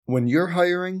When you're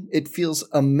hiring, it feels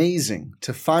amazing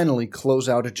to finally close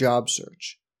out a job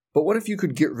search. But what if you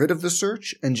could get rid of the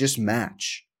search and just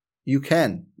match? You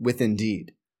can with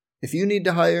Indeed. If you need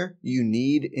to hire, you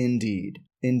need Indeed.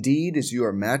 Indeed is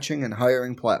your matching and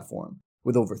hiring platform.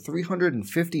 With over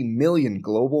 350 million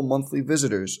global monthly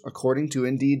visitors, according to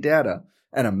Indeed data,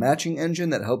 and a matching engine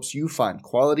that helps you find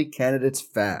quality candidates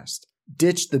fast.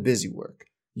 Ditch the busy work.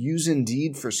 Use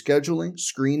Indeed for scheduling,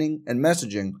 screening, and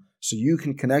messaging so you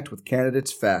can connect with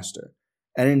candidates faster.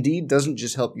 And Indeed doesn't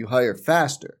just help you hire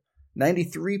faster.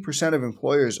 93% of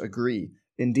employers agree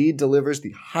Indeed delivers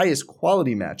the highest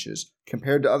quality matches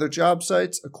compared to other job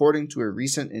sites, according to a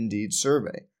recent Indeed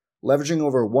survey. Leveraging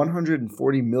over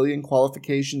 140 million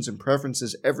qualifications and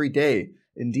preferences every day,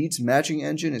 Indeed's matching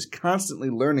engine is constantly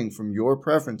learning from your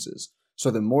preferences. So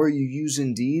the more you use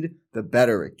Indeed, the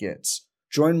better it gets.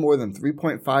 Join more than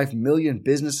 3.5 million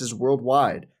businesses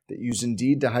worldwide that use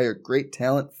Indeed to hire great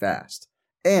talent fast.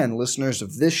 And listeners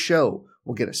of this show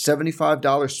will get a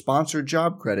 $75 sponsored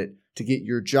job credit to get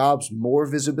your jobs more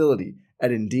visibility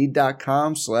at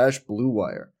Indeed.com/Blue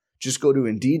Wire. Just go to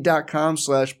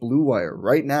Indeed.com/Blue Wire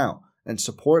right now and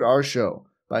support our show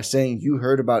by saying you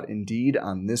heard about Indeed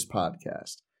on this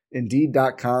podcast.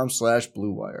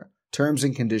 Indeed.com/Blue Wire. Terms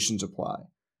and conditions apply.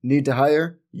 Need to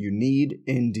hire? You need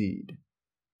Indeed.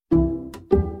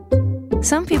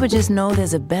 Some people just know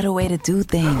there's a better way to do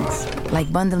things,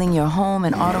 like bundling your home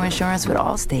and auto insurance with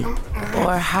Allstate,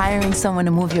 or hiring someone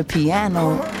to move your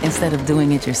piano instead of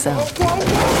doing it yourself.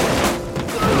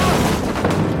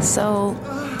 So,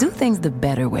 do things the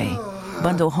better way.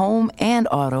 Bundle home and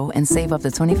auto and save up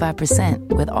to 25%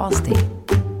 with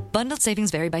Allstate. Bundled savings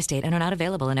vary by state and are not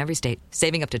available in every state.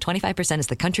 Saving up to 25% is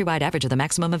the countrywide average of the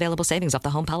maximum available savings off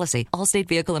the home policy. Allstate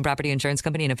Vehicle and Property Insurance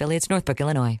Company and affiliates, Northbrook,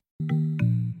 Illinois.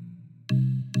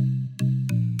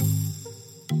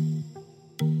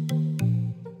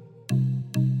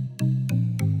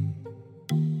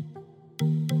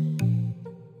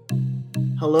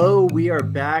 Hello, we are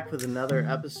back with another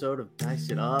episode of Dice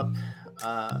It Up.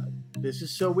 This is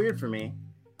so weird for me.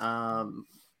 I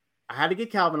had to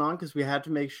get Calvin on because we had to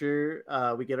make sure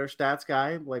we get our stats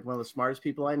guy, like one of the smartest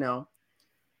people I know.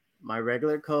 My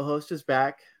regular co-host is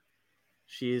back.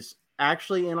 She's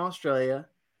actually in Australia,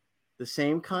 the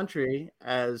same country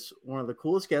as one of the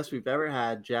coolest guests we've ever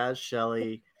had, Jaz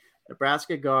Shelley,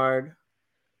 Nebraska guard.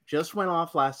 Just went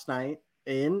off last night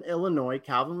in Illinois.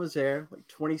 Calvin was there, like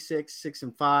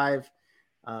 26-6-5.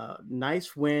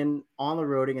 Nice win on the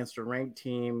road against a ranked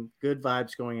team. Good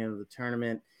vibes going into the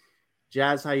tournament.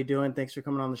 Jaz, how you doing? Thanks for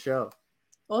coming on the show.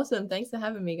 Awesome. Thanks for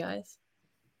having me, guys.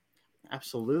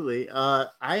 Absolutely.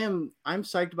 I'm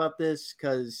psyched about this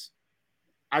because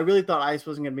I really thought Ice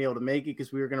wasn't going to be able to make it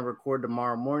because we were going to record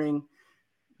tomorrow morning.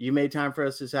 You made time for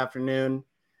us this afternoon.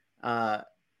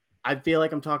 I feel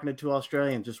like I'm talking to two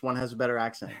Australians. Just one has a better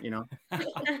accent, you know?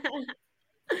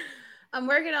 I'm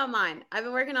working on mine. I've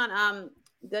been working on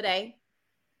Good Day.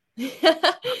 Good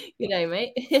day,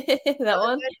 mate. That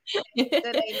one? Good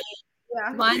Day, mate.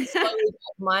 Yeah.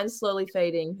 Mine's slowly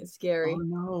fading. It's scary. Oh,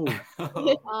 no.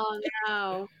 Oh,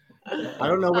 no. I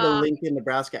don't know what a Lincoln,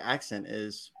 Nebraska accent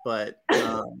is, but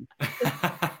I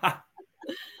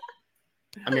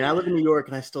mean, I live in New York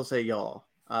and I still say y'all.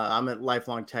 I'm a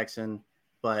lifelong Texan.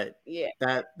 But yeah,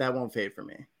 that won't fade for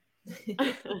me.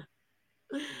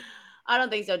 I don't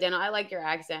think so, Daniel. I like your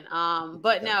accent.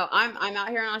 But no, I'm out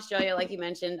here in Australia, like you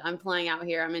mentioned. I'm playing out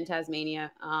here. I'm in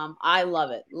Tasmania. I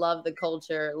love it. Love the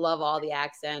culture. Love all the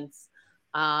accents.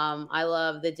 I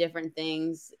love the different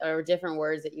things or different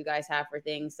words that you guys have for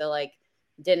things. So like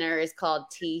dinner is called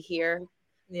tea here.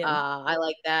 Yeah. I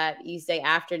like that. You say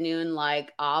afternoon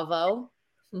like avo.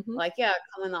 Mm-hmm. Like, yeah,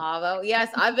 come in the Avo. Yes,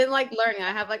 I've been like learning.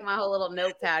 I have like my whole little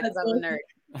notepad because I'm a nerd.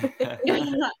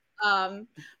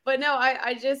 But no,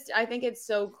 I think it's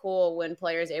so cool when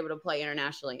players are able to play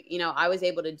internationally. You know, I was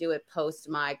able to do it post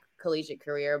my collegiate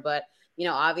career, but you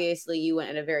know, obviously you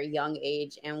went at a very young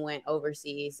age and went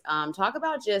overseas. Talk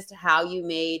about just how you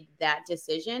made that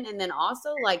decision, and then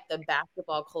also like the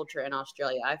basketball culture in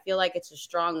Australia. I feel like it's a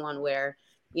strong one where,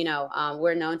 you know,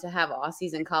 we're known to have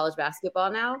Aussies in college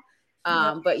basketball now.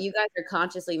 But you guys are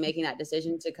consciously making that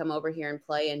decision to come over here and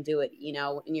play and do it, you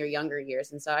know, in your younger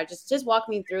years. And so I just walk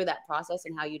me through that process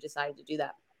and how you decided to do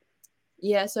that.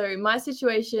 Yeah. So my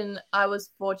situation, I was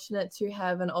fortunate to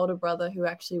have an older brother who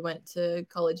actually went to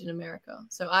college in America.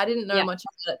 So I didn't know much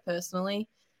about it personally.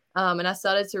 And I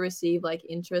started to receive like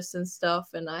interest and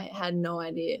stuff. And I had no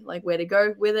idea like where to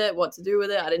go with it, what to do with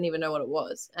it. I didn't even know what it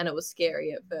was. And it was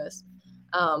scary at first.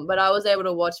 But I was able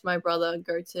to watch my brother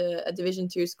go to a Division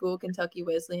II school, Kentucky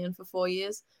Wesleyan, for 4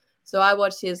 years, So I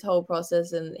watched his whole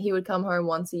process, and he would come home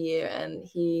once a year and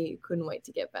he couldn't wait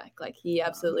to get back. Like, he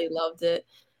absolutely loved it.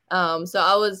 So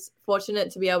I was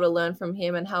fortunate to be able to learn from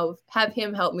him and have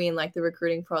him help me in like the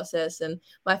recruiting process, and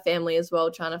my family as well,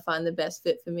 trying to find the best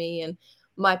fit for me. And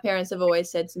my parents have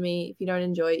always said to me, if you don't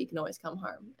enjoy it, you can always come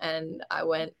home. And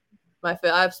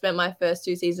I've spent my first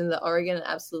 2 seasons at Oregon and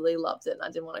absolutely loved it, and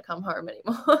I didn't want to come home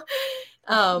anymore.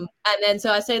 And then,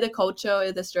 so I say the culture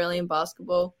with Australian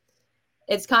basketball,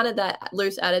 it's kind of that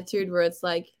loose attitude where it's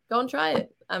like, go and try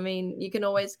it. I mean, you can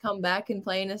always come back and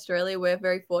play in Australia. We're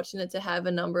very fortunate to have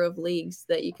a number of leagues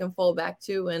that you can fall back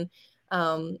to and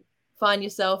find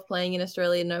yourself playing in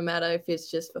Australia, no matter if it's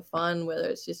just for fun, whether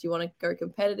it's just you want to go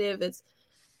competitive. You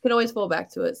can always fall back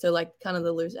to it. So like kind of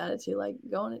the loose attitude, like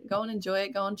go and enjoy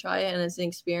it, go and try it, and it's an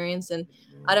experience. And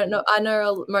I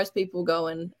know most people go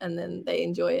and then they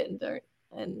enjoy it and don't,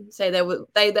 and say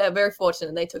they're very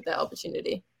fortunate they took that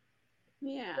opportunity.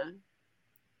 Yeah.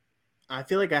 I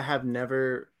feel like I have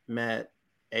never met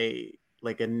a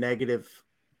negative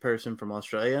person from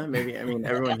Australia. Maybe, I mean,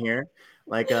 everyone here,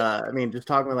 just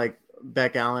talking with like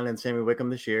Beck Allen and Sammy Wickham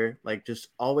this year, like just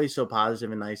always so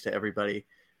positive and nice to everybody.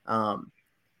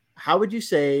 How would you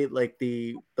say like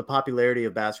the popularity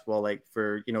of basketball, like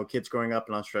for, kids growing up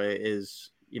in Australia is,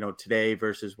 today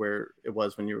versus where it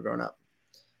was when you were growing up?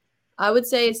 I would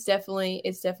say it's definitely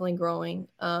growing.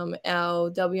 Our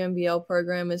WNBL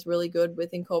program is really good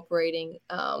with incorporating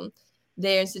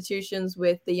their institutions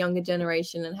with the younger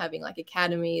generation and having like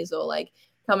academies or like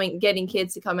getting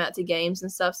kids to come out to games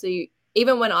and stuff. So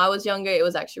even when I was younger, it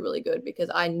was actually really good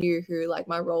because I knew who like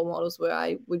my role models were.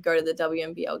 I would go to the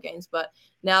WNBL games, but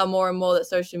now more and more that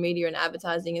social media and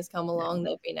advertising has come along,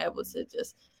 they've been able to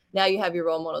just, now you have your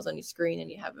role models on your screen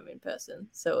and you have them in person.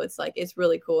 So it's like, it's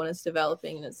really cool and it's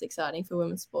developing and it's exciting for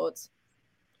women's sports.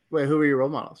 Wait, who were your role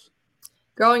models?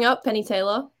 Growing up, Penny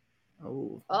Taylor.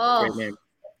 Oh, great name.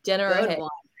 Jenna O'Hare.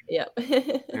 Yep.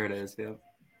 There it is. Yep.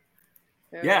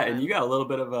 Yeah, and you got a little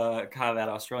bit of a kind of that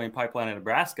Australian pipeline in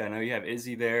Nebraska. I know you have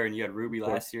Izzy there and you had Ruby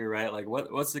last year, right? Like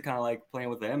what's the kind of like playing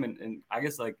with them? And I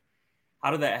guess like,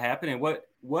 how did that happen? And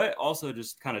what also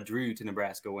just kind of drew you to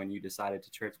Nebraska when you decided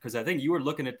to transfer? Because I think you were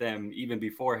looking at them even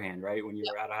beforehand, right? When you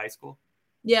were out of high school?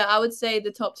 Yeah, I would say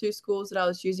the top 2 schools that I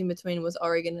was choosing between was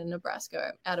Oregon and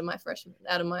Nebraska out of my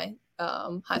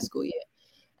high school year.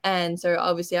 And so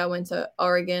obviously I went to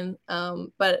Oregon.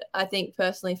 But I think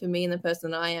personally for me and the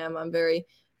person that I am, I'm very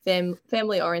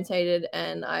family orientated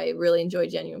and I really enjoy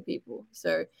genuine people.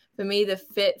 So for me, the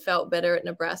fit felt better at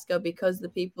Nebraska because the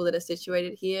people that are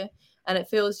situated here, and it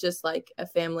feels just like a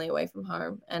family away from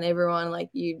home. And everyone, like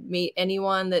you meet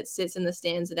anyone that sits in the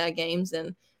stands at our games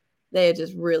and they are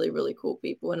just really, really cool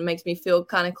people. And it makes me feel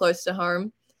kind of close to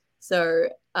home. So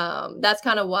that's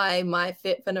kind of why my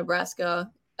fit for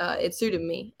Nebraska, it suited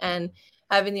me. And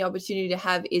having the opportunity to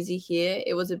have Izzy here,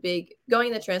 it was going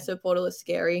in the transfer portal is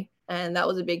scary. And that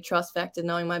was a big trust factor,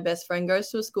 knowing my best friend goes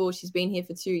to a school. She's been here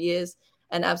for 2 years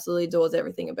and absolutely adores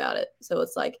everything about it. So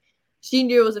it's like, she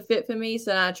knew it was a fit for me,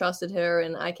 so I trusted her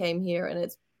and I came here and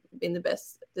it's been the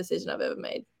best decision I've ever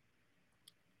made.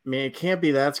 I mean, it can't be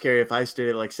that scary if I stayed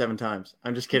it like 7 times.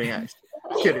 I'm just kidding. I'm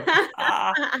kidding.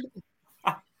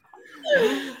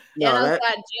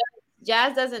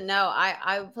 Jazz doesn't know.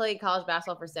 I played college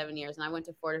basketball for 7 years and I went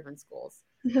to 4 different schools.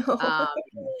 So I'm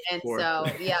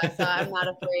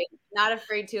not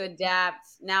afraid to adapt.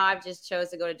 Now I've just chose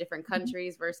to go to different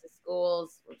countries versus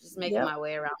schools, just making my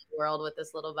way around the world with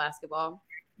this little basketball.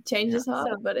 Change is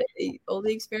hard, but all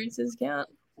the experiences count.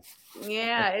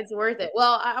 Yeah, it's worth it.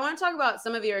 Well, I want to talk about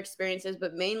some of your experiences,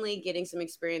 but mainly getting some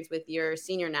experience with your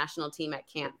senior national team at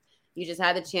camp. You just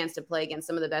had the chance to play against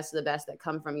some of the best that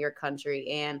come from your country,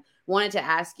 and wanted to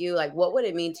ask you, like, what would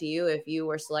it mean to you if you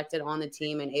were selected on the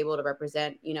team and able to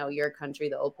represent, your country,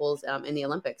 the Opals, in the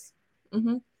Olympics?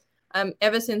 Mm-hmm.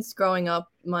 Ever since growing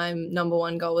up, my number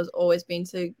one goal has always been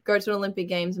to go to Olympic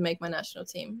Games and make my national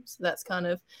team. So that's kind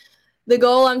of the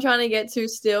goal I'm trying to get to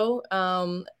still.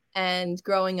 And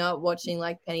growing up watching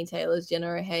like Penny Taylor's,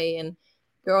 Jenna O'Hare, and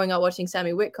growing up watching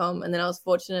Sammy Whitcomb, and then I was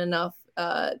fortunate enough,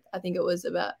 I think it was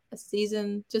about a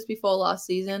season just before last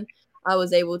season, I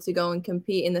was able to go and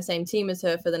compete in the same team as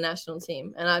her for the national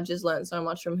team. And I've just learned so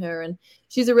much from her. And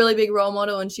she's a really big role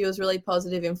model, and she was really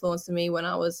positive influence to me when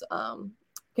I was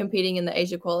competing in the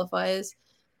Asia qualifiers.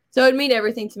 So it'd mean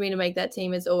everything to me to make that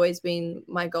team. It's always been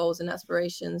my goals and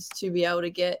aspirations to be able to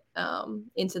get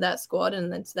into that squad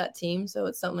and into that team. So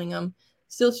it's something I'm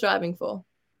still striving for.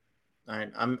 All right.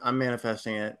 I'm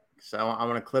manifesting it. So I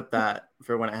want to clip that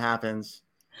for when it happens.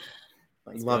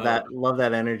 Love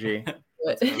that energy.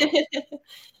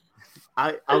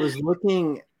 I was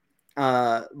looking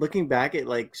looking back at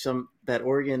like that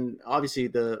Oregon, obviously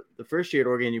the first year at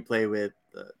Oregon you play with,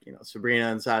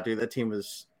 Sabrina and Satu, that team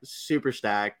was super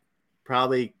stacked.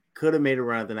 Probably could have made a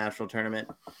run at the national tournament.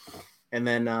 And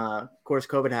then, of course,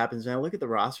 COVID happens. And I look at the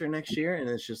roster next year, and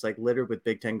it's just like littered with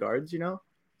Big Ten guards,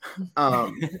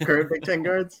 current Big Ten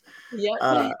guards.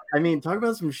 Yeah. I mean, talk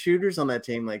about some shooters on that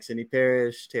team like Sydney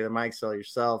Parrish, Taylor Mikesell,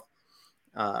 yourself.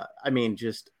 I mean,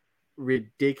 just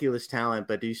ridiculous talent.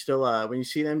 But do you still, when you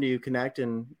see them, do you connect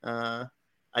and,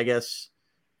 I guess,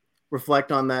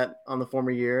 reflect on the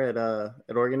former year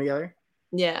at Oregon together?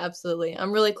 Yeah, absolutely.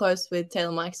 I'm really close with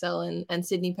Taylor Mikesell and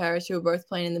Sydney Parrish, who are both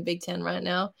playing in the Big Ten right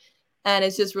now. And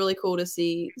it's just really cool to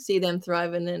see them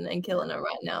thriving and killing it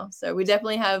right now. So we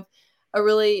definitely have a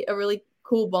really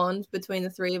cool bond between the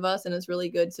three of us, and it's really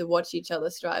good to watch each other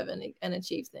strive and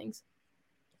achieve things.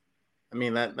 I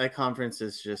mean, that conference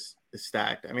is just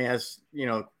stacked. I mean, as you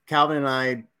know, Calvin and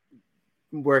I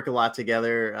work a lot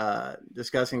together,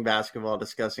 discussing basketball,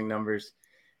 discussing numbers.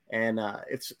 And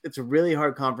it's a really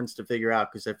hard conference to figure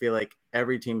out because I feel like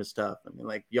every team is tough. I mean,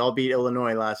 like y'all beat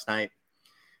Illinois last night.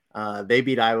 They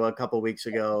beat Iowa a couple weeks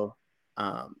ago.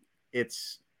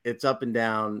 It's up and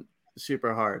down,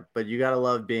 super hard. But you got to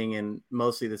love being in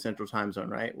mostly the Central Time Zone,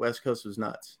 right? West Coast was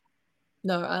nuts.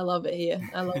 No, I love it here.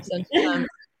 I love Central Time.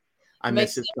 I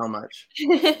miss it so much.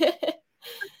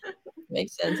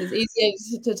 Makes sense. It's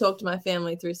easier to talk to my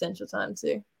family through Central Time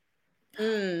too.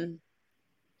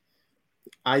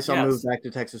 I'll move back to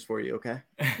Texas for you, okay?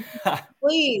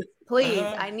 Please.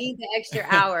 I need the extra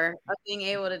hour of being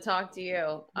able to talk to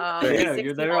you.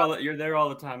 You're there all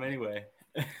the time anyway.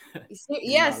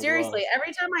 Yeah, seriously.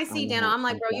 Every time I see Dana, I'm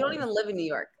like, bro, you don't even live in New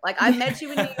York. Like, I met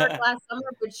you in New York last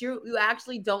summer, but you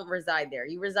actually don't reside there.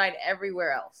 You reside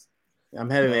everywhere else. I'm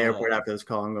heading to the airport after this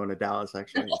call. I'm going to Dallas,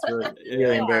 actually. It's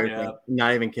really embarrassing. Yeah.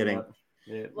 Not even kidding. Yeah.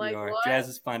 Yeah, like, Jazz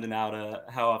is finding out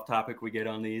how off topic we get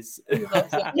on these.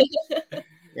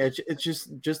 It's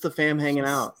just the fam hanging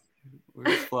out. We're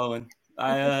just flowing.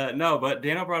 No, but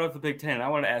Daniel brought up the Big Ten. I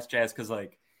want to ask Jazz because,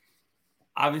 like,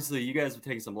 obviously you guys have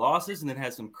taken some losses and then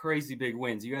had some crazy big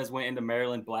wins. You guys went into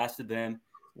Maryland, blasted them.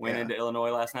 Went into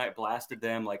Illinois last night, blasted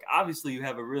them. Like, obviously you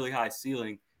have a really high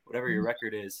ceiling, whatever your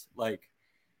record is. Like,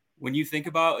 when you think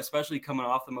about, especially coming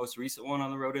off the most recent one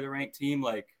on the road at a ranked team,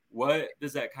 like, what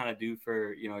does that kind of do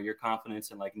for, your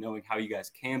confidence and like knowing how you guys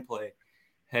can play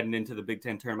heading into the Big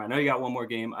Ten tournament? I know you got one more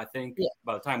game. I think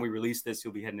by the time we release this,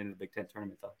 you'll be heading into the Big Ten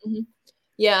tournament though. Mm-hmm.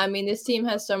 Yeah, I mean, this team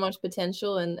has so much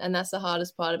potential, and that's the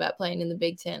hardest part about playing in the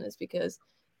Big Ten is because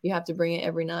you have to bring it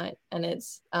every night. And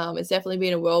it's definitely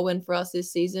been a whirlwind for us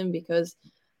this season because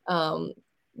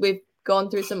we've gone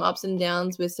through some ups and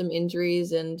downs with some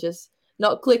injuries and just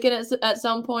not clicking at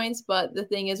some points, but the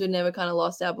thing is we've never kind of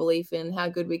lost our belief in how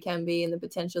good we can be and the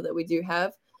potential that we do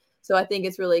have. So I think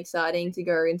it's really exciting to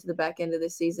go into the back end of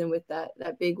this season with that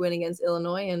big win against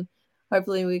Illinois, and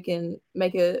hopefully we can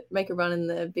make a run in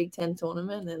the Big Ten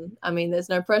tournament. And I mean, there's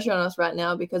no pressure on us right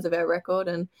now because of our record,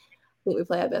 and I think we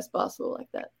play our best basketball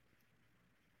like that.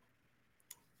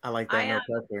 I like that.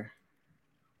 No pressure.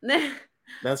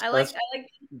 That's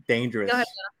dangerous. Go ahead,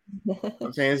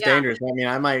 I'm saying it's dangerous. I mean,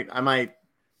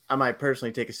 I might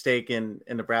personally take a stake in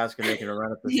Nebraska making a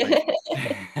run at this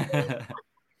thing.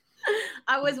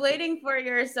 I was waiting for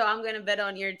yours, so I'm going to bet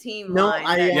on your team. No,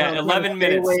 line. 11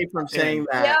 minutes away from saying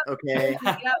that. Yep. Okay,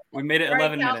 we made it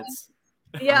 11 minutes.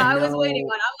 Yeah, I was waiting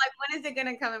on. I'm like, when is it going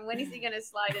to come and when is he going to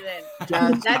slide it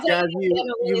in? Jazz,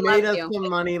 you made us some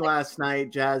money last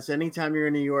night, Jazz. Anytime you're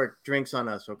in New York, drinks on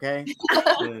us, okay?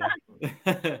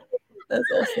 That's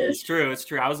awesome. It's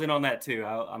true. I was in on that too.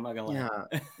 I'm not gonna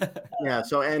lie. Yeah.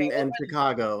 So and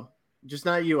Chicago, just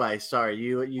not you, Ice. Sorry,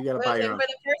 you got to buy your own. For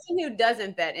the person who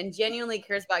doesn't bet and genuinely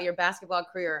cares about your basketball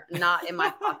career, not in my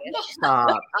pocket.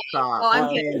 Stop. Oh,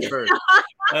 I'm kidding. First.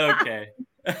 Okay.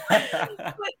 But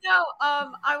no,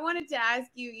 I wanted to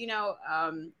ask you.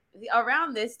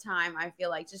 Around this time, I feel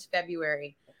like just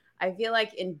February. I feel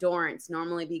like endurance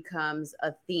normally becomes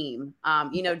a theme.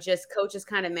 Just coaches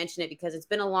kind of mention it because it's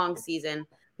been a long season.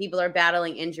 People are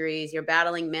battling injuries. You're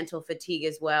battling mental fatigue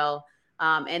as well.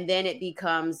 And then it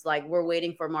becomes like we're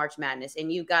waiting for March Madness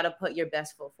and you've got to put your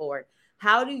best foot forward.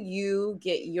 How do you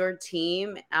get your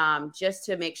team just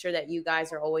to make sure that you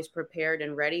guys are always prepared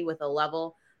and ready with a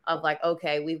level of like,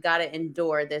 okay, we've got to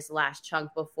endure this last chunk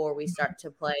before we start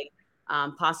to play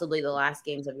possibly the last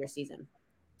games of your season?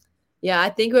 Yeah, I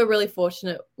think we're really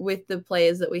fortunate with the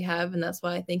players that we have. And that's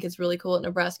why I think it's really cool at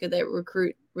Nebraska that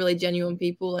recruit really genuine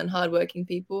people and hardworking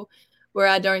people, where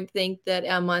I don't think that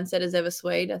our mindset has ever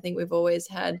swayed. I think we've always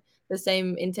had the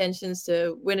same intentions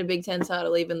to win a Big Ten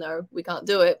title, even though we can't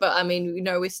do it. But I mean,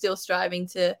 we're still striving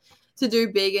to to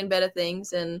do big and better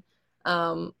things. And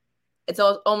it's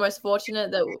almost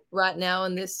fortunate that right now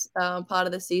in this part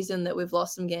of the season that we've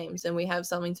lost some games and we have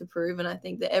something to prove. And I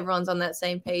think that everyone's on that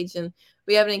same page. And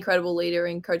we have an incredible leader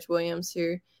in Coach Williams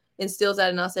who instills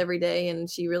that in us every day. And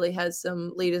she really has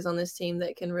some leaders on this team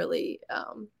that can really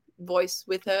voice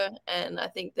with her. And I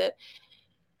think that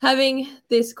having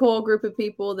this core group of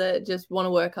people that just want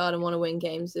to work hard and want to win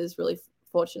games is really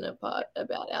fortunate part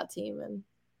about our team. And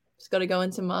just got to go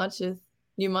into March with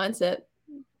new mindset.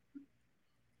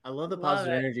 I love the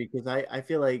positive energy because I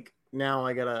feel like now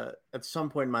I gotta at some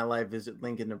point in my life visit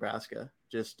Lincoln, Nebraska.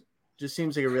 Just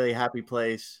seems like a really happy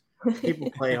place.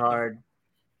 People play hard,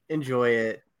 enjoy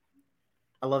it.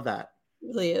 I love that. It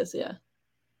really is, yeah.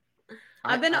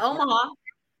 I've been to Omaha.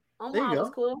 Omaha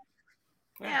was cool.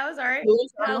 Yeah, it was all right.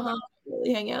 Omaha,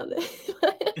 really hang out there.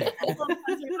 You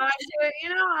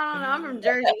know, I don't know. I'm from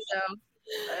Jersey, so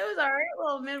it was all right. A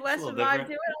little Midwestern vibe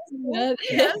to it. Cool.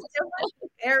 Yeah,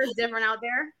 air is different out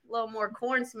there. A little more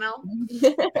corn smell.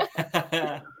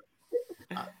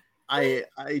 I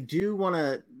do want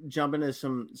to jump into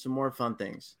some more fun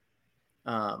things.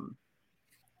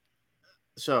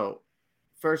 So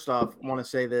first off, I want to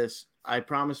say this. I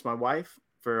promised my wife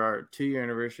for our 2-year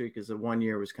anniversary, because the 1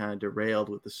 year was kind of derailed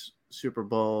with the Super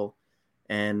Bowl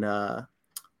and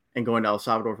going to El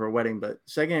Salvador for a wedding. But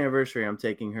second anniversary, I'm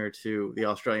taking her to the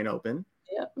Australian Open.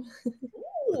 Yep.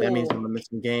 That means I'm going to miss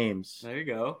some games. There you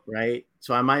go. Right?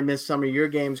 So I might miss some of your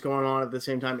games going on at the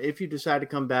same time. If you decide to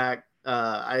come back,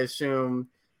 I assume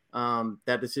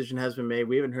that decision has been made.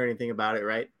 We haven't heard anything about it,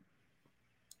 right?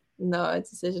 No, a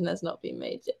decision has not been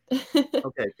made yet.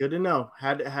 Okay, good to know.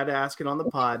 Had to ask it on the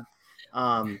pod.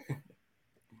 All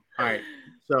right.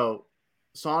 So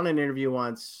saw in an interview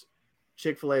once,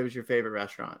 Chick-fil-A was your favorite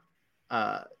restaurant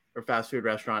or fast food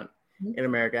restaurant in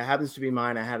America. It happens to be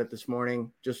mine. I had it this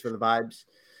morning just for the vibes.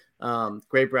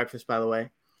 Great breakfast, by the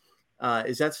way.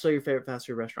 Is that still your favorite fast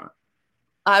food restaurant?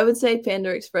 I would say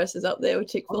Panda Express is up there with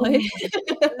Chick-fil-A.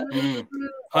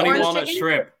 Honey walnut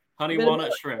shrimp. Honey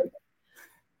walnut shrimp.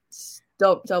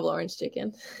 Double orange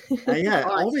chicken. Yeah,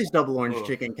 always double orange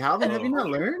chicken. Calvin, have you not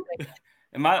learned?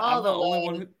 Am I'm the only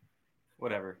one who...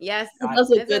 Whatever. Yes. It does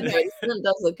look good. It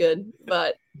does look good,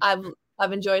 but I've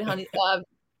enjoyed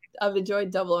I've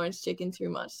enjoyed double orange chicken too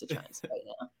much to try and say right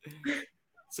now.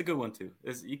 It's a good one too.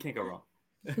 You can't go wrong.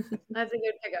 That's a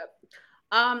good pickup.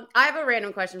 I have a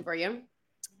random question for you.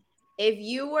 If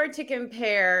you were to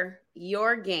compare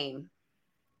your game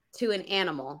to an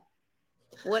animal,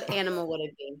 what animal would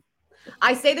it be?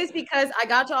 I say this because I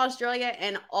got to Australia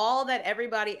and all that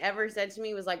everybody ever said to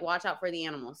me was like, watch out for the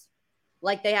animals.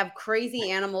 Like they have crazy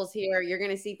animals here. You're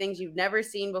going to see things you've never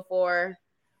seen before,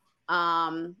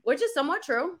 which is somewhat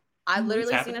true. I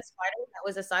literally seen a spider that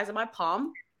was the size of my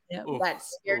palm. Yep. That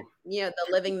scared, the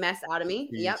living mess out of me.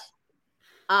 Jeez. Yep.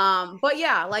 But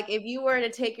yeah, like if you were to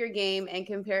take your game and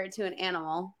compare it to an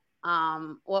animal,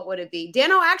 what would it be?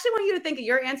 Dano, I actually want you to think of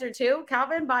your answer too.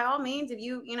 Calvin, by all means, if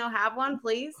you have one,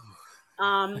 please.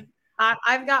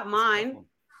 I've got mine,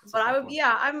 but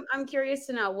I'm curious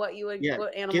to know what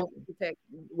what animal would you pick?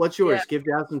 What's yours? Yeah. Give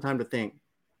Dad some time to think.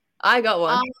 I got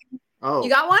one. You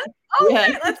got one? Oh, yeah.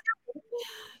 Okay, let's go.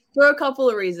 For a couple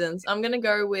of reasons. I'm going to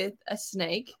go with a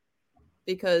snake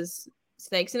because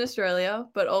snakes in Australia,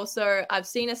 but also I've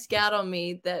seen a scout on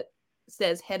me that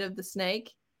says head of the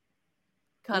snake.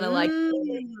 Kind of like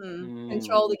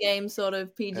control the game sort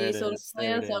of PG sort of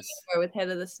plan. So I'm going to go with head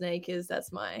of the snake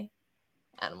that's my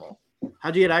animal.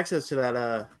 How'd you get access to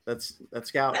that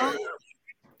scout?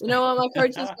 You know what? My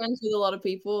coach is friends with a lot of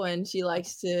people and she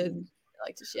likes to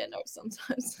share notes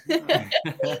sometimes.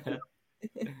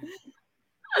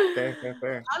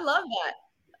 Fair. I love that.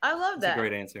 That's a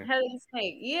great answer. Head of the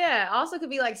snake. Yeah. Also could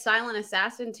be like silent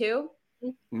assassin too.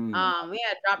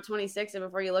 Drop 26 and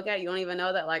before you look at it, you don't even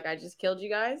know that like I just killed you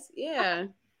guys. Yeah.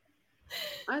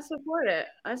 I support it.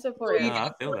 I feel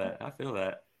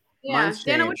that. Yeah.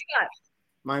 Dana, what you got?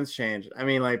 Mine's changed. I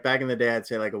mean, like back in the day, I'd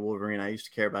say like a Wolverine. I used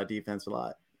to care about defense a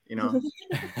lot,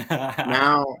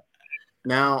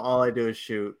 Now all I do is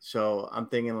shoot. So I'm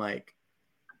thinking like,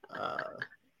 I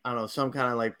don't know, some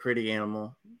kind of like pretty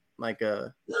animal, like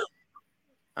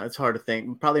it's hard to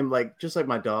think. Probably like just like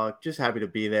my dog, just happy to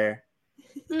be there.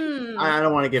 I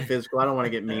don't want to get physical. I don't want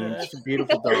to get mean. It's just a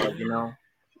beautiful dog,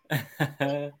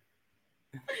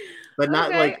 But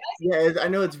not like, I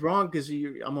know it's wrong because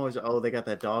I'm always, they got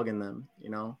that dog in them,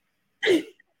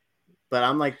 But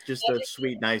I'm like just a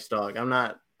sweet, nice dog. I'm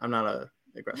not a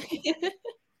aggressive.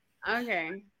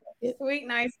 Okay. Sweet,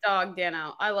 nice dog,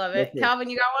 Dano. I love it. Calvin,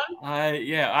 you got one?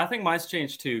 I think mine's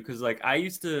changed too. Cause like I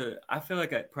feel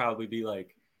like I'd probably be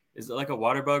like is it like a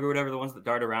water bug or whatever, the ones that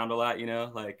dart around a lot,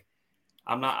 like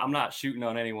I'm not shooting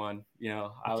on anyone,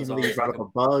 I was always like a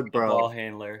bug, bro. Ball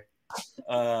handler.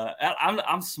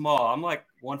 I'm small. I'm like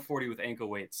 140 with ankle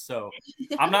weights, so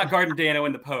I'm not guarding Dano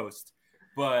in the post,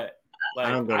 but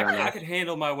like I could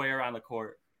handle my way around the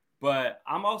court. But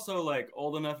I'm also like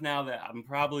old enough now that I'm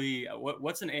probably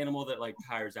what's an animal that like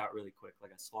tires out really quick,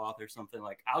 like a sloth or something.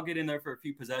 Like I'll get in there for a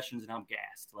few possessions and I'm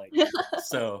gassed. Like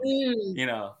so,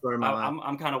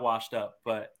 I'm kind of washed up.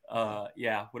 But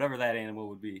yeah, whatever that animal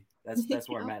would be, that's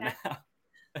where I'm at now.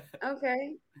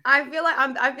 Okay, I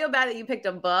feel bad that you picked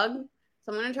a bug,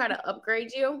 so I'm gonna try to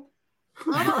upgrade you.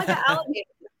 What about like an alligator?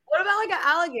 What about like an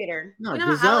alligator? No, you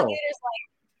know how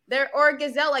alligators or a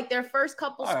gazelle, like their first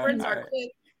couple sprints are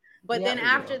quick. But then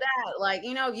after that, like,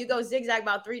 you go zigzag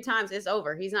about 3 times, it's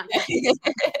over. He's not catching.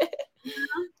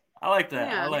 I like that.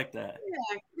 Yeah. I like that.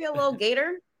 Yeah, be a little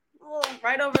gator, a little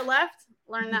right over left.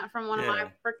 Learned that from one of my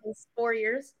freaking 4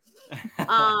 years.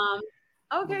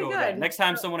 Okay, good. Next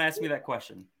time someone asks me that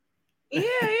question. Yeah.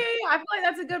 I feel like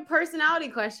that's a good personality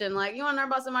question. Like, you want to know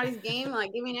about somebody's game?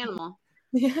 Like, give me an animal.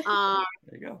 There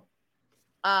you go.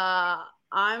 I'm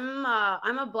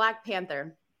a Black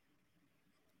Panther.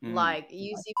 Like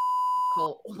you see,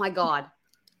 oh my God!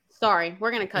 Sorry, we're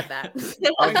gonna cut that.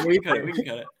 We can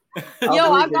cut it.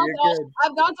 Yo, I've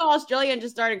gone to Australia and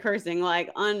just started cursing like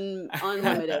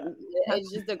unlimited.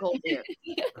 It's just a culture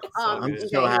here. I'm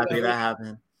so happy that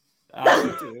happened. I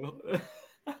would too.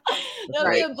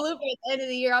 There'll be a blooper at the end of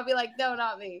the year. I'll be like, no,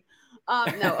 not me.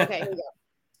 No, okay, here we go.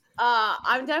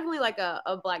 I'm definitely like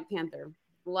a Black Panther.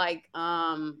 Like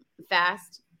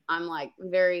fast. I'm like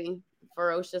very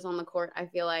ferocious on the court. I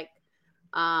feel like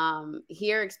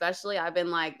here especially I've been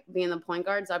like being the point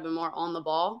guard, so I've been more on the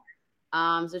ball,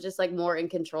 so just like more in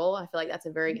control. I feel like that's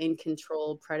a very in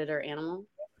control predator animal.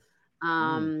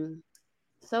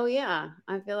 So yeah,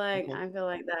 I feel like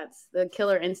that's the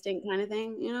killer instinct kind of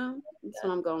thing, that's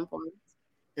what I'm going for.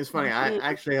 It's funny, I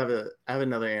actually have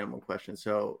another animal question.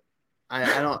 So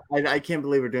I can't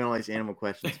believe we're doing all these animal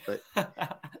questions, but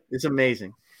it's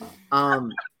amazing.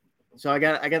 So I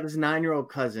got this 9-year-old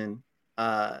cousin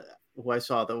who I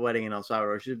saw at the wedding in El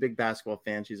Salvador. She's a big basketball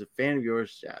fan. She's a fan of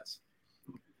yours, Jazz.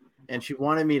 And she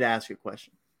wanted me to ask you a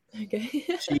question. Okay.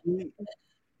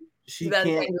 She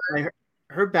can't.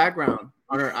 Her background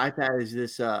on her iPad is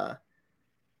this a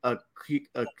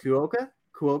Kuoka.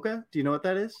 Kuoka. Do you know what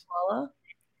that is? Koala?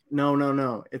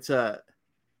 No. It's a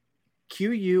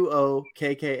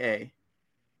Quokka.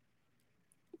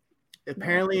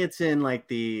 Apparently, it's in like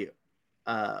the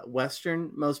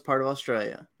westernmost part of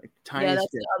Australia, like tiniest.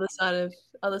 Yeah, that's the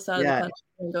other side of the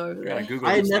country. Go over there.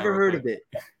 I had never heard of it.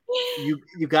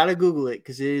 You got to Google it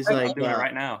because it is I'm doing it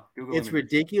right now. Google it's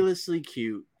ridiculously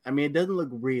cute. I mean, it doesn't look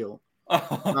real.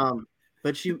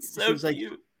 But she was like,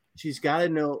 she's got to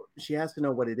know. She has to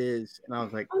know what it is, and I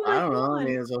was like, I don't know. I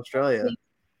mean, it's Australia.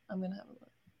 I'm gonna have a look.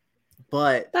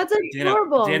 But that's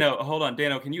adorable. Dano, hold on,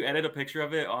 Dano. Can you edit a picture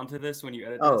of it onto this when you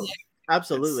edit? Oh, this?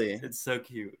 Absolutely. It's so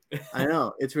cute. I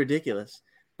know. It's ridiculous.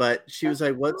 But she was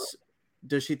like,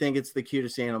 does she think it's the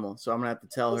cutest animal? So I'm going to have to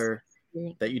tell her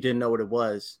that you didn't know what it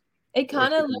was. It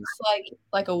kind of looks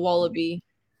like a wallaby.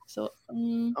 So,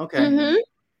 okay.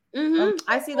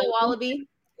 I see the wallaby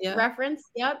reference.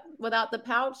 Yep. Without the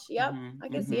pouch. Yep. I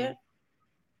can see it.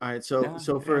 All right.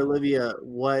 So for Olivia,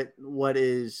 what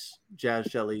is Jaz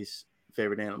Shelley's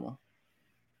favorite animal?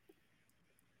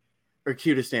 Or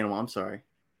cutest animal? I'm sorry.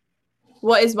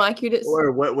 What is my cutest?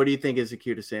 Or what do you think is the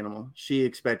cutest animal? She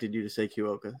expected you to say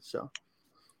Kuoka, so.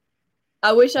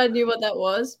 I wish I knew what that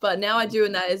was, but now I do,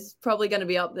 and that is probably going to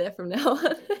be up there from now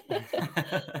on.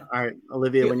 All right,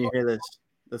 Olivia, when you hear this,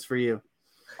 that's for you.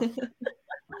 I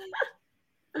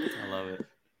love it.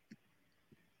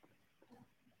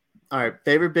 All right,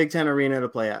 favorite Big Ten arena to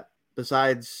play at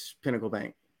besides Pinnacle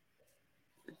Bank?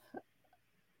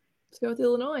 Let's go with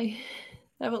Illinois.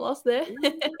 I haven't lost there.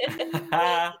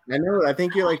 I know. I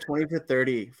think you're like 20 for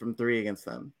 30 from 3 against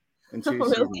them in 2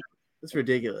 seasons. Really? That's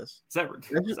ridiculous. Is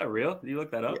that real? Did you look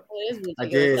that up? It is ridiculous. I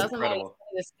did. That's incredible.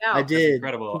 I did. That's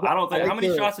incredible. I don't think. How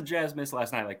many shots did Jazz miss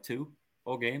last night? Like 2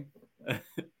 whole game?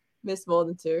 Missed more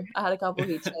than 2. I had a couple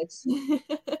heat checks.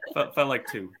 felt like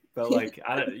 2. Felt like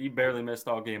you barely missed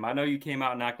all game. I know you came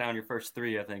out and knocked down your first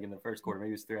 3. I think in the first quarter. Maybe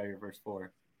it was 3 out of your first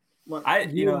 4. Well,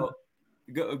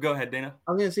 Go ahead, Dana.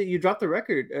 I was gonna say you dropped the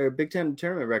record or Big Ten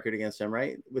tournament record against them,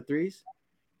 right? With 3s.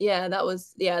 Yeah, that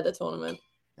was the tournament.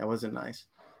 That wasn't nice.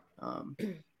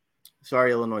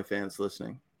 Sorry, Illinois fans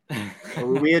listening.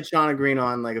 We had Shauna Green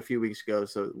on like a few weeks ago,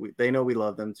 so they know we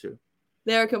love them too.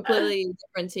 They're a completely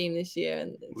different team this year,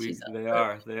 and they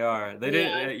are. They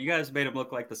didn't. You guys made them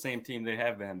look like the same team they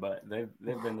have been, but they've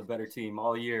been the better team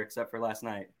all year except for last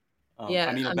night.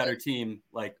 I mean, better team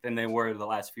than they were the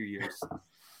last few years.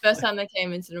 First time they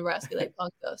came into Nebraska, they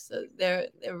punked us. So they're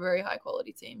a very high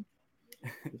quality team.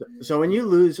 So when you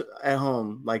lose at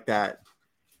home like that,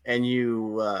 and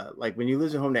you when you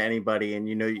lose at home to anybody, and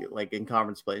you like in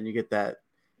conference play, and you get that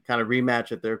kind of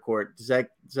rematch at their court, does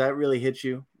that really hit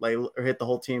you, or hit the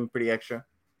whole team pretty extra?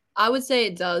 I would say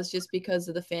it does, just because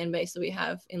of the fan base that we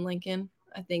have in Lincoln.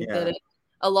 I think that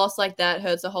a loss like that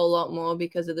hurts a whole lot more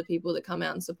because of the people that come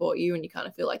out and support you, and you kind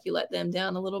of feel like you let them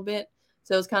down a little bit.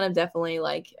 So it's kind of definitely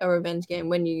like a revenge game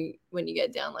when you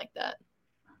get down like that.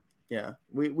 Yeah,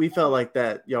 we felt like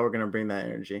that y'all were gonna bring that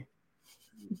energy.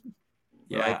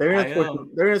 Yeah, like, they're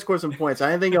gonna score some points. I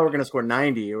didn't think y'all were gonna score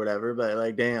 90 or whatever,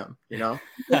 but damn, I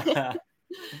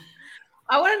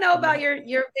want to know about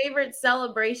your favorite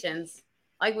celebrations.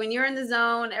 Like when you're in the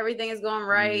zone, everything is going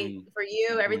right for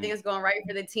you. Everything is going right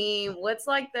for the team. What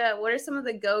are some of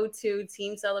the go-to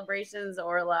team celebrations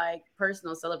or like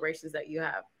personal celebrations that you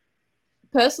have?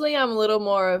 Personally, I'm a little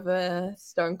more of a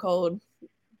stone cold,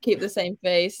 keep the same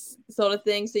face sort of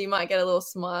thing. So you might get a little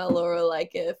smile or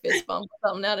like a fist bump or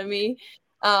something out of me.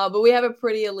 But we have a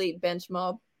pretty elite bench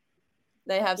mob.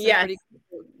 They have some pretty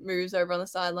cool moves over on the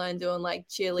sideline, doing like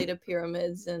cheerleader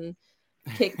pyramids and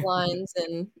kick lines,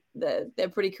 and they're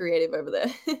pretty creative over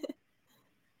there.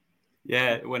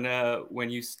 Yeah, when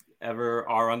you ever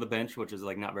are on the bench, which is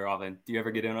like not very often, do you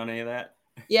ever get in on any of that?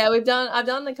 Yeah, I've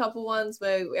done a couple ones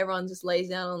where everyone just lays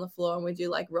down on the floor and we do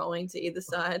like rowing to either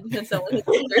side. And someone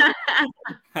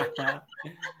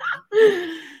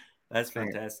That's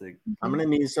fantastic. I'm gonna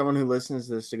need someone who listens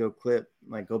to this to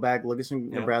go back, look at some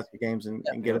Nebraska games and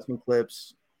get us some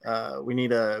clips. We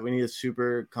need a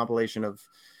super compilation of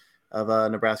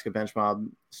Nebraska bench mob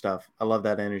stuff. I love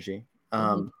that energy.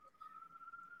 Do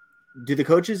the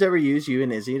coaches ever use you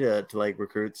and Izzy to like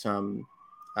recruit some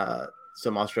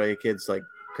Australia kids like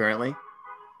currently?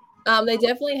 They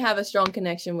definitely have a strong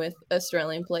connection with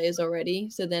Australian players already.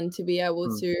 So then to be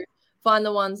able to find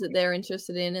the ones that they're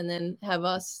interested in and then have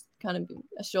us kind of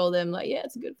assure them like, yeah,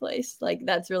 it's a good place. Like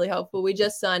that's really helpful. We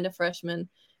just signed a freshman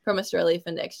from Australia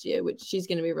for next year, which she's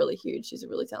going to be really huge. She's a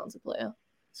really talented player.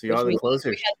 So you are the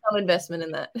closers. We had some investment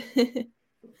in that.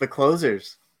 The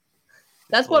closers.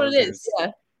 That's what it is.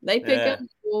 Yeah. They pick them.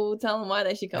 We'll tell them why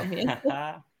they should come here.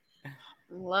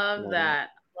 Love that.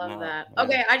 Love that.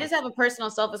 Okay, I just have a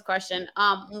personal selfish question.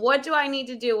 What do I need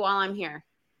to do while I'm here?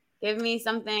 Give me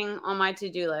something on my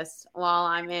to-do list while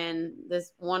I'm in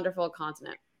this wonderful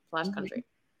continent / country.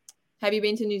 Have you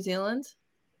been to New Zealand?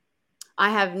 I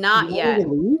have not yet.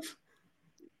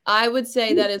 I would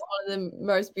say that is one of the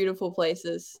most beautiful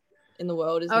places in the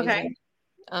world. Is New Zealand.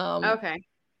 Okay.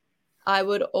 I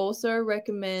would also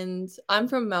recommend. I'm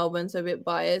from Melbourne, so a bit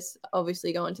biased.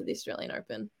 Obviously, going to the Australian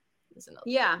Open. That's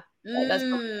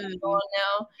probably going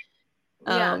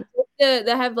now.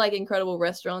 They have like incredible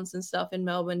restaurants and stuff in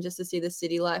Melbourne. Just to see the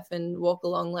city life and walk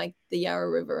along like the Yarra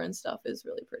River and stuff is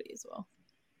really pretty as well.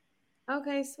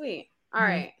 Okay, sweet. All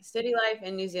right, city life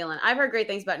in New Zealand. I've heard great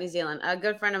things about New Zealand. A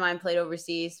good friend of mine played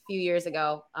overseas a few years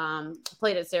ago.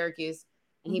 Played at Syracuse,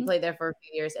 and he played there for a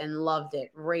few years and loved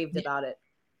it, raved about it.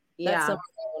 That's somewhere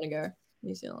I want to go,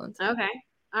 New Zealand. Okay.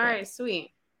 All right,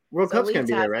 sweet. World Cup's going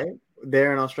to be there, right?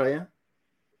 There in Australia?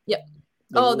 Yep.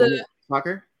 The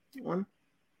soccer one?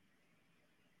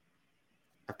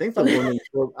 I think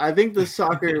the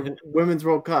soccer Women's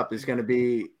World Cup is going to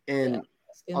be in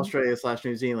Australia /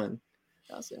 New Zealand.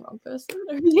 That's the wrong person.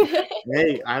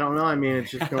 Hey, I don't know. I mean,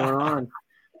 it's just going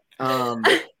on.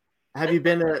 Have you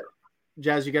been to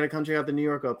Jazz? You got to come check out the New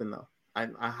York Open, though.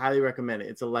 I highly recommend it.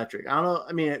 It's electric. I don't know.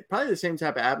 I mean, probably the same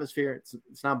type of atmosphere.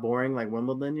 It's not boring like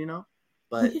Wimbledon,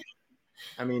 but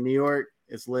I mean, New York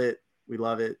is lit. We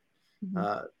love it.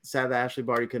 Sad that Ashley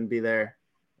Barty couldn't be there.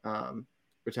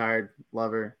 Retired,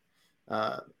 love her.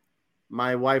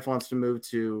 My wife wants to move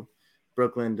to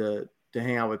Brooklyn to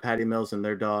hang out with Patty Mills and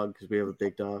their dog because we have a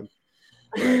big dog.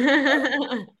 A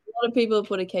lot of people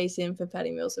put a case in for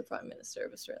Patty Mills, the Prime Minister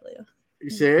of Australia. Are you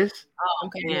serious? Oh,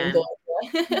 man.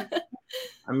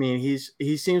 I mean,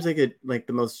 he seems like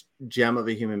the most gem of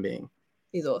a human being.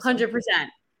 He's awesome. 100%.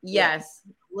 Yes,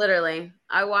 literally.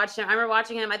 I watched him. I remember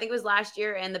watching him. I think it was last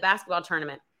year in the basketball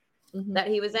tournament that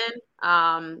he was in.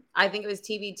 I think it was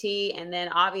TBT, and then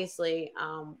obviously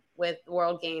with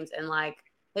World Games, and like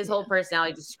his whole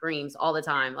personality just screams all the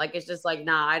time. Like it's just like,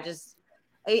 nah.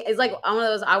 It's like one of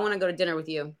those. I want to go to dinner with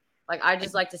you. Like I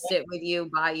just like to sit with you,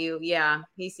 by you. Yeah,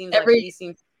 he seems.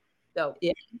 Dope.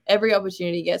 Yeah, every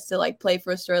opportunity he gets to like play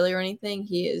for Australia or anything,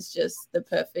 he is just the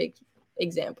perfect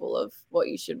example of what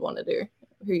you should want to do,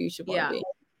 who you should want to be.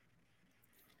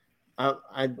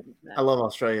 I love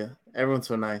Australia. Everyone's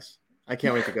so nice. I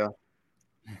can't wait to go.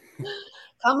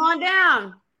 Come on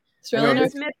down. Australia,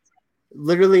 Smith.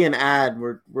 Literally an ad.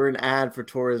 We're an ad for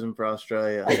tourism for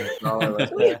Australia.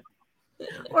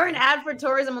 We're an ad for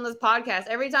tourism on this podcast.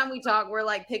 Every time we talk, we're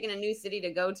like picking a new city to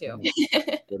go to.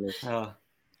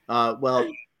 Well,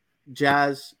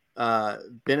 Jazz,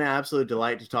 been an absolute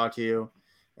delight to talk to you.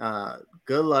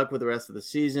 Good luck with the rest of the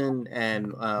season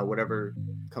and whatever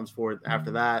comes forward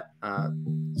after that.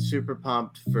 Super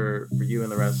pumped for you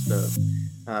and the rest of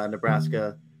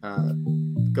Nebraska.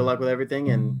 Good luck with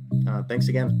everything, and thanks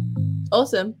again.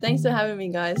 Awesome. Thanks for having me,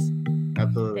 guys.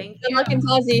 Absolutely. Thank Good you. luck in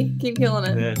Tassie. Keep killing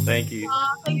it. Yeah, thank you.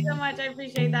 Oh, thanks so much. I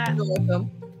appreciate that. You're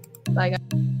welcome. Bye, guys.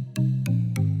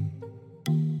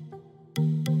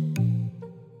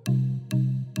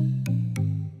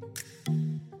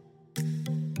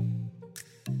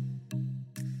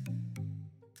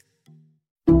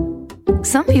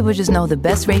 Some people just know the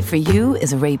best rate for you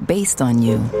is a rate based on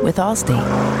you with Allstate.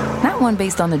 Not one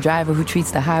based on the driver who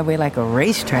treats the highway like a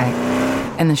racetrack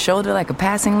and the shoulder like a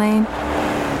passing lane.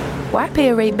 Why pay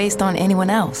a rate based on anyone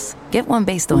else? Get one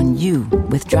based on you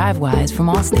with DriveWise from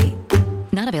Allstate.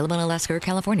 Not available in Alaska or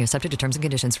California, subject to terms and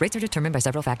conditions. Rates are determined by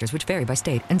several factors, which vary by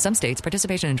state. In some states,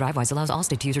 participation in DriveWise allows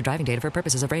Allstate to use your driving data for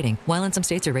purposes of rating. While in some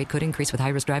states, your rate could increase with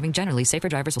high-risk driving. Generally, safer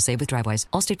drivers will save with DriveWise.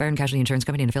 Allstate Fire and Casualty Insurance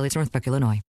Company and affiliates, Northbrook, Illinois.